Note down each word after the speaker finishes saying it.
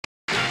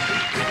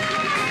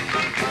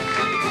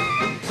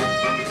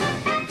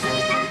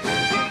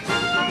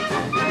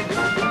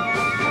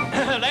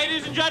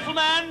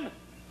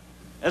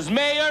as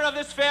mayor of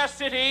this fair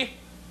city,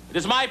 it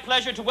is my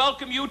pleasure to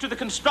welcome you to the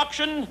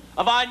construction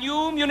of our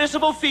new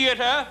municipal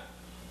theater,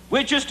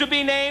 which is to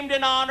be named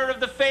in honor of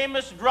the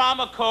famous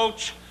drama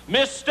coach,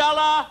 Miss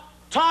Stella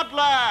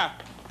Toddler.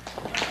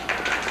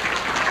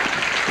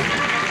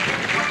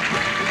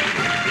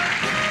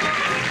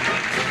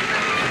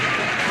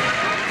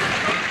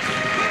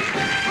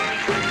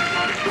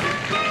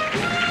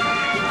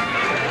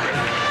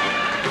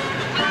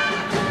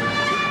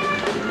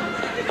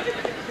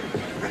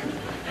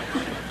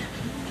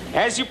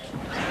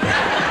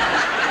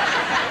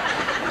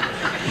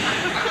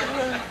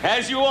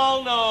 As you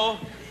all know,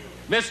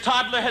 Miss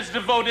Toddler has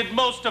devoted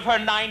most of her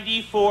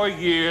 94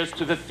 years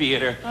to the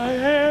theater. I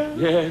have?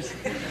 Yes.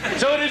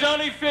 So it is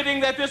only fitting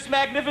that this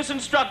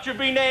magnificent structure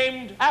be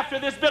named after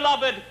this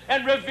beloved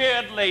and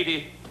revered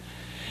lady.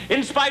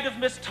 In spite of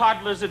Miss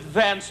Toddler's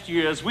advanced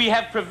years, we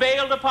have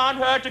prevailed upon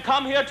her to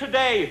come here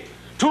today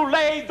to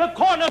lay the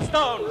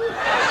cornerstone.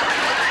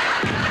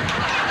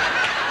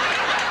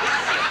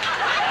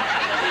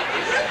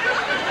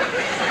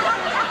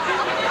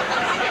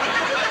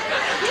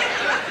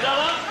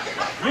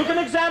 You can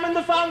examine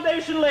the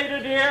foundation later,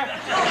 dear.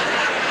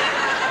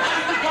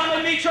 Come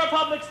and meet your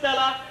public,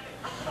 Stella.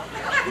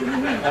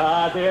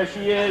 Ah, there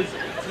she is.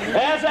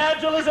 As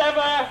agile as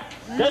ever.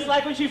 Just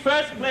like when she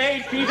first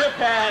played Peter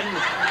Pan.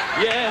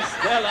 Yes,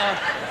 Stella.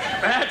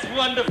 That's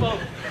wonderful.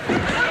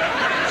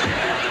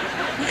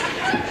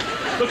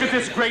 Look at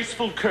this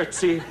graceful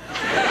curtsy.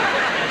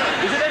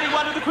 Is it any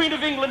wonder the Queen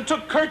of England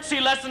took curtsy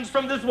lessons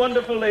from this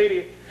wonderful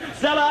lady?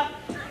 Stella?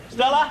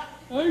 Stella?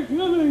 I'm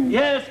coming.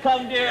 Yes,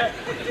 come, dear.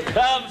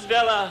 Come,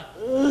 Stella.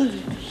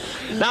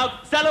 Now,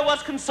 Stella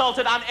was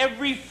consulted on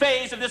every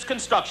phase of this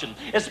construction,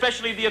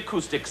 especially the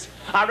acoustics.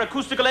 Our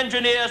acoustical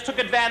engineers took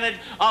advantage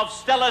of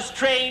Stella's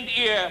trained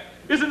ear.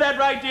 Isn't that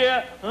right,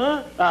 dear?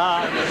 Huh?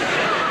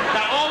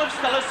 Now, all of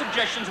Stella's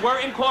suggestions were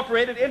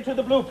incorporated into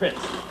the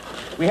blueprints.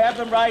 We have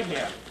them right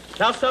here.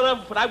 Now,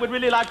 Stella, what I would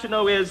really like to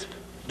know is,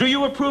 do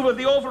you approve of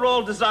the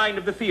overall design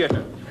of the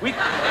theater?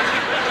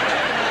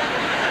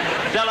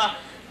 Stella.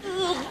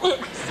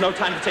 It's no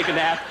time to take a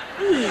nap.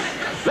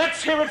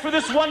 Let's hear it for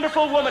this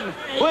wonderful woman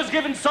who has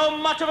given so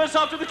much of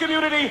herself to the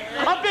community.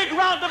 A big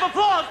round of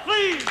applause,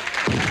 please.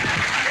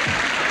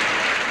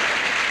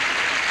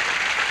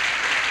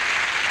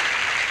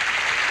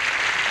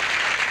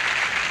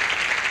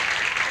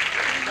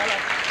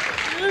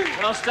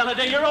 Well, Stella,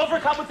 dear, you're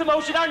overcome with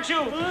emotion, aren't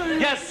you?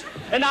 Yes.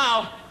 And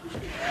now,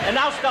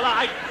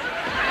 Stella,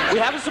 we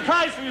have a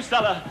surprise for you,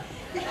 Stella.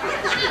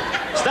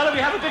 Stella, we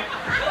have a big...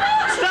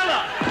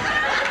 Stella!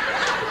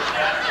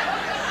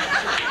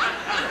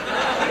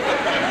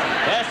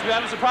 Yes, we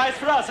have a surprise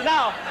for us. And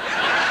now...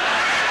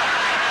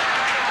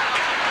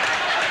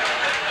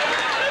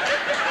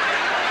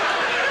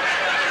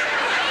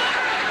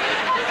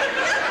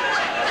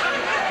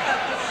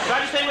 Try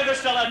to stay with us,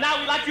 Stella. Now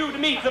we'd like you to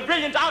meet the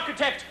brilliant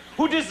architect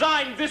who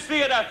designed this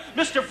theater,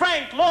 Mr.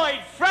 Frank Lloyd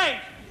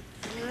Frank.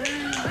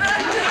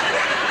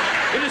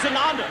 It is an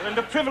honor and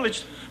a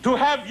privilege to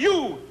have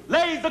you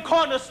lay the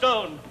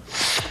cornerstone.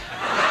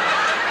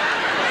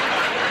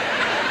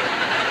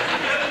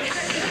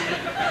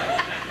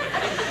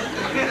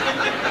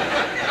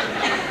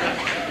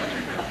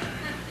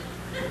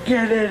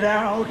 Get it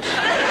out.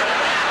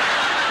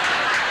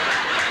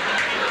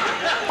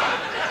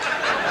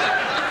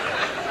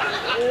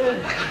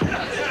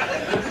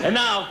 And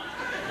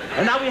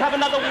now we have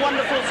another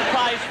wonderful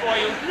surprise for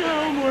you.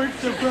 No more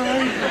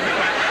surprises.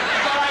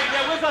 All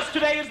right, with us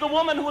today is the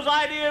woman whose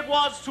idea it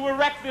was to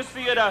erect this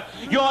theater.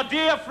 Your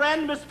dear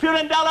friend, Miss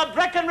Pirandella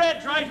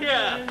Breckenridge, right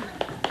here.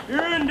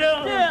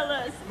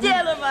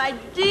 Stella, my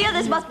dear,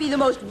 this must be the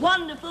most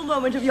wonderful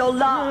moment of your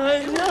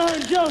life. No,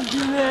 don't do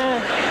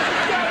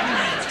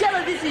that.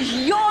 Stella, this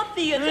is your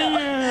theater.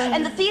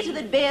 And the theater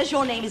that bears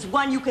your name is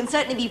one you can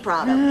certainly be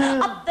proud of.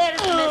 Up there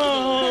is the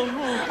mezzanine.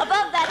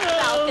 Above that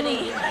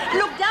balcony.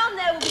 Look, down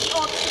there will be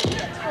your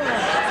theater.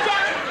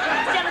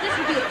 Stella, this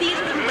will be a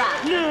theater in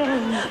black.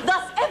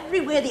 Thus,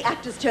 everywhere the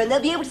actors turn, they'll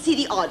be able to see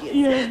the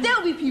audience.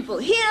 There'll be people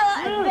here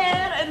and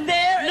there and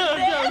there and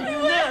there,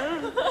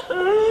 everywhere.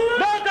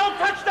 No, don't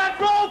touch that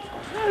rope!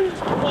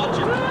 Watch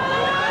it.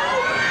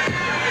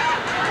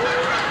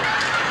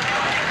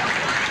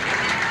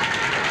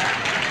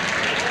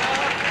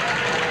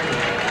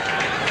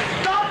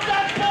 Stop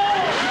that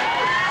pole!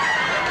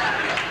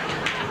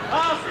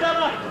 Oh,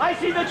 Stella, I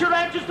see that you're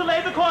anxious to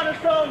lay the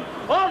cornerstone.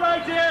 All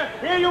right, dear,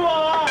 here you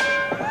are.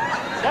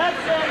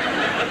 That's it.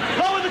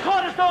 Lower the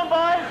cornerstone,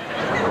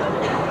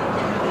 boys.